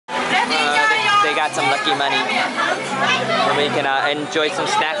they got some lucky money. So we can enjoy some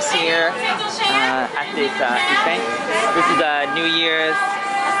snacks here at this event. This is a New Year's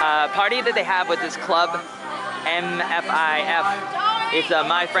party that they have with this club, MFIF. It's a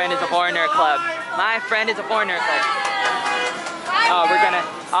My Friend is a Foreigner club. My Friend is a Foreigner club. Oh,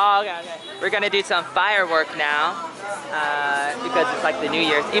 we're gonna do some firework now because it's like the New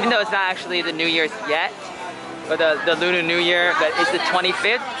Year's, even though it's not actually the New Year's yet, or the Lunar New Year, but it's the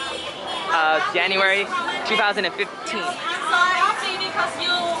 25th of January 2015. I'm so happy because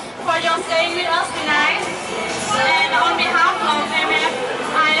for your staying with us tonight, and on behalf of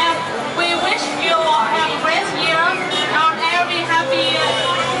MFIF, we wish you a great year on every happy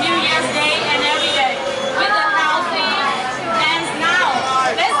New Year's Day and every day with a healthy. And now,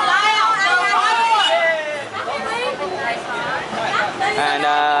 let's light up the fireworks. And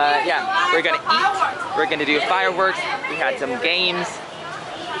yeah, we're gonna eat. We're gonna do fireworks. We had some games.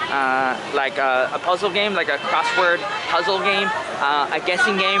 Like a puzzle game, like a crossword puzzle game, a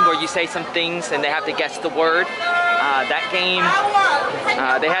guessing game where you say some things and they have to guess the word. That game.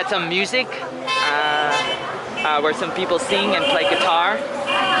 They had some music where some people sing and play guitar.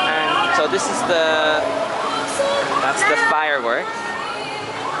 And so this is that's the fireworks.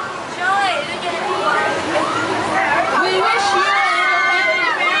 We wish you